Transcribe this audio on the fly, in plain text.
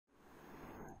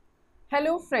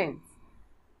Hello friends,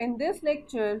 in this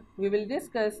lecture we will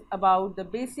discuss about the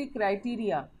basic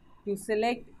criteria to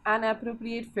select an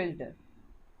appropriate filter.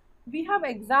 We have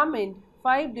examined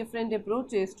 5 different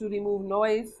approaches to remove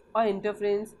noise or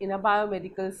interference in a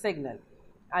biomedical signal,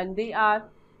 and they are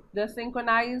the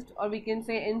synchronized, or we can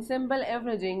say ensemble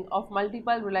averaging of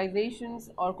multiple realizations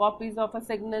or copies of a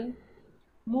signal,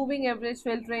 moving average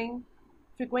filtering,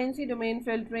 frequency domain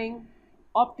filtering,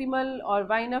 optimal or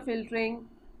Wiener filtering,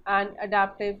 and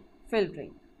adaptive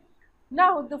filtering.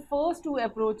 Now, the first two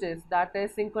approaches, that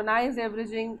is synchronized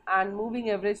averaging and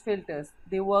moving average filters,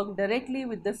 they work directly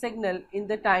with the signal in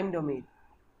the time domain.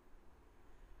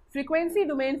 Frequency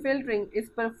domain filtering is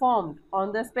performed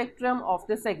on the spectrum of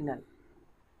the signal.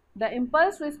 The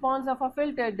impulse response of a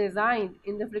filter designed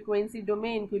in the frequency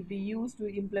domain could be used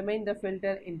to implement the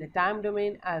filter in the time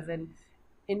domain as an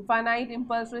infinite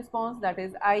impulse response, that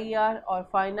is IER, or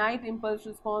finite impulse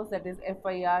response, that is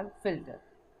FIR filter.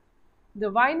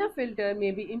 The Wiener filter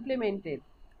may be implemented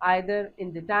either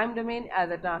in the time domain as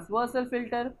a transversal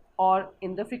filter or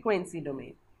in the frequency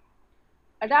domain.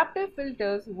 Adaptive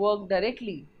filters work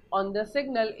directly on the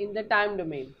signal in the time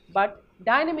domain but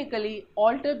dynamically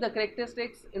alter the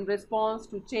characteristics in response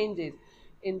to changes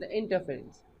in the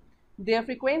interference. Their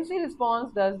frequency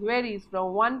response thus varies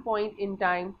from one point in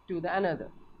time to the another.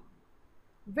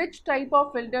 Which type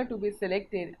of filter to be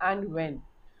selected and when?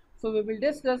 So we will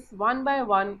discuss one by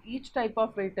one each type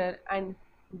of filter and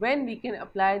when we can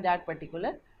apply that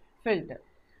particular filter.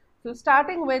 So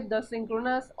starting with the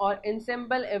synchronous or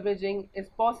ensemble averaging is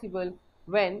possible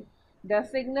when the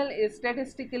signal is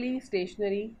statistically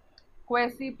stationary,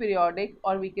 quasi-periodic,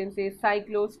 or we can say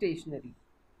cyclostationary.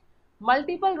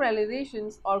 Multiple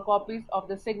realizations or copies of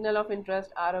the signal of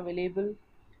interest are available.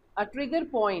 A trigger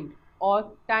point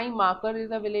or time marker is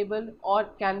available or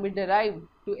can be derived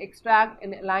to extract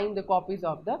and align the copies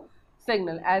of the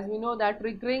signal. As we know that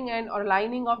triggering and or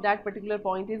aligning of that particular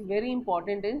point is very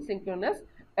important in synchronous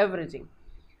averaging.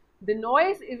 The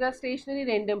noise is a stationary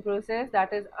random process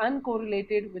that is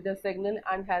uncorrelated with the signal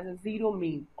and has a zero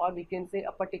mean, or we can say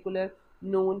a particular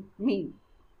known mean.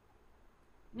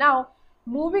 Now,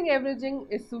 moving averaging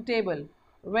is suitable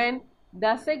when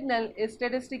the signal is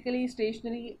statistically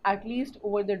stationary at least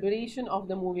over the duration of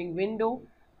the moving window.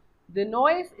 The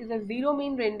noise is a zero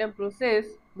mean random process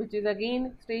which is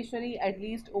again stationary at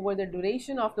least over the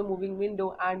duration of the moving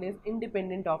window and is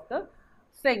independent of the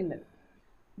signal.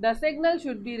 The signal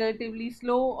should be relatively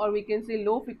slow, or we can say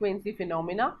low frequency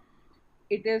phenomena.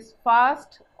 It is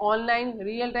fast, online,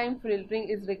 real-time filtering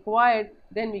is required,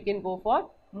 then we can go for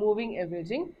moving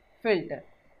averaging filter.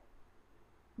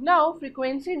 Now,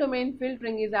 frequency domain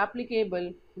filtering is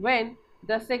applicable when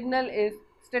the signal is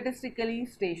statistically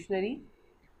stationary.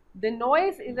 The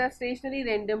noise is a stationary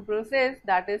random process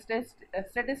that is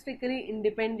statistically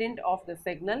independent of the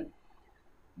signal.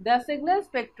 The signal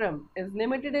spectrum is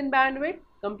limited in bandwidth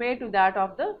compared to that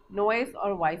of the noise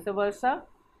or vice versa.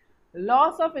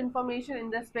 Loss of information in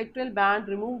the spectral band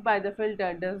removed by the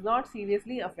filter does not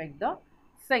seriously affect the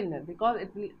signal because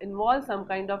it will involve some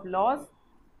kind of loss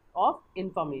of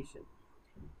information.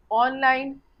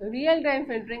 Online real-time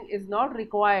filtering is not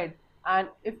required, and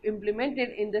if implemented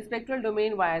in the spectral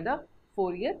domain via the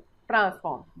Fourier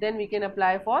transform, then we can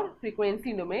apply for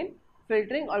frequency domain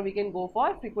filtering or we can go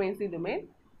for frequency domain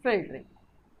filtering.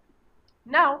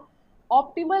 Now,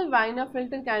 optimal Wiener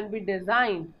filter can be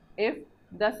designed if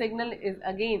the signal is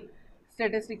again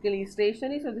statistically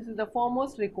stationary. So, this is the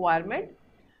foremost requirement.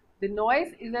 The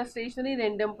noise is a stationary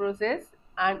random process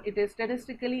and it is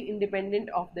statistically independent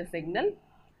of the signal.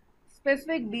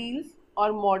 Specific deals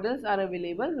or models are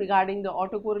available regarding the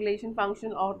autocorrelation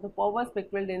function of the power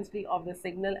spectral density of the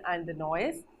signal and the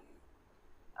noise.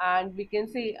 And we can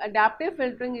say adaptive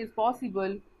filtering is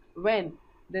possible when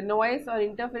the noise or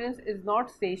interference is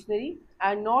not stationary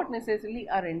and not necessarily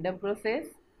a random process.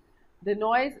 The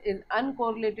noise is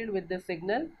uncorrelated with the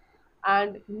signal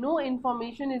and no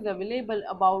information is available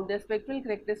about the spectral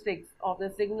characteristics of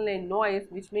the signal and noise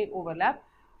which may overlap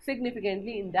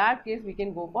significantly. In that case, we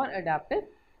can go for adaptive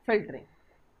filtering.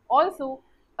 Also,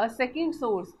 a second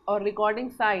source or recording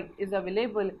site is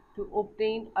available to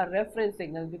obtain a reference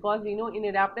signal, because we know in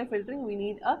adaptive filtering we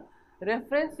need a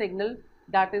reference signal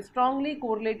that is strongly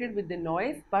correlated with the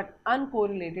noise but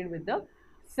uncorrelated with the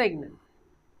signal.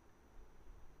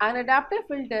 An adaptive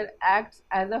filter acts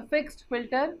as a fixed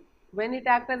filter. When it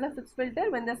acts as a fixed filter,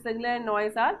 when the signal and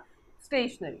noise are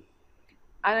stationary.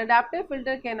 An adaptive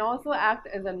filter can also act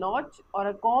as a notch or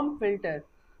a comb filter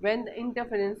when the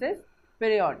interference is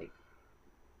periodic.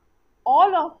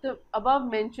 All of the above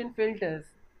mentioned filters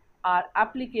are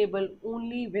applicable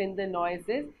only when the noise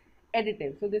is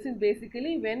additive. So this is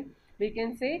basically when we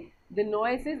can say the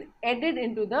noise is added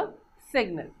into the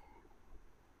signal.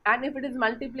 And if it is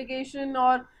multiplication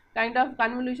or kind of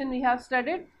convolution we have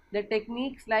studied, the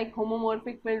techniques like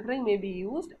homomorphic filtering may be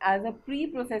used as a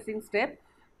pre-processing step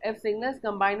if signals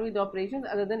combined with operations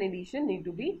other than addition need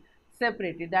to be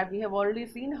separated. That we have already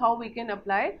seen how we can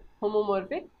apply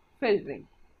homomorphic filtering.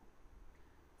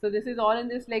 So this is all in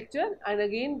this lecture, and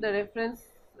again the reference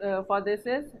for this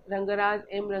is Rangaraj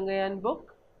M. Rangayan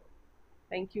book.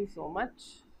 Thank you so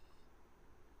much.